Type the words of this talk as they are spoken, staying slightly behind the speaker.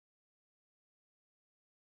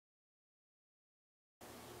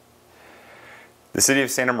The City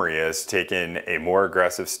of Santa Maria has taken a more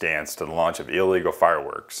aggressive stance to the launch of illegal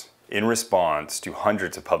fireworks in response to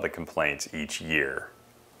hundreds of public complaints each year.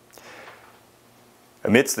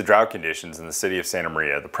 Amidst the drought conditions in the City of Santa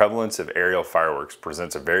Maria, the prevalence of aerial fireworks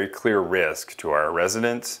presents a very clear risk to our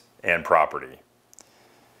residents and property.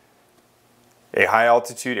 A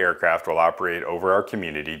high-altitude aircraft will operate over our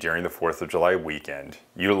community during the 4th of July weekend,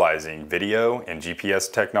 utilizing video and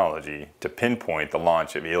GPS technology to pinpoint the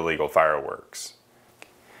launch of illegal fireworks.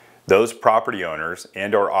 Those property owners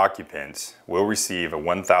and/or occupants will receive a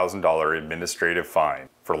 $1,000 administrative fine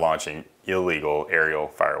for launching illegal aerial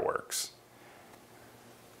fireworks.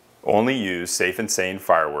 Only use safe and sane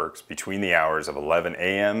fireworks between the hours of 11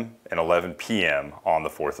 a.m. and 11 p.m. on the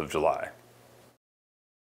 4th of July.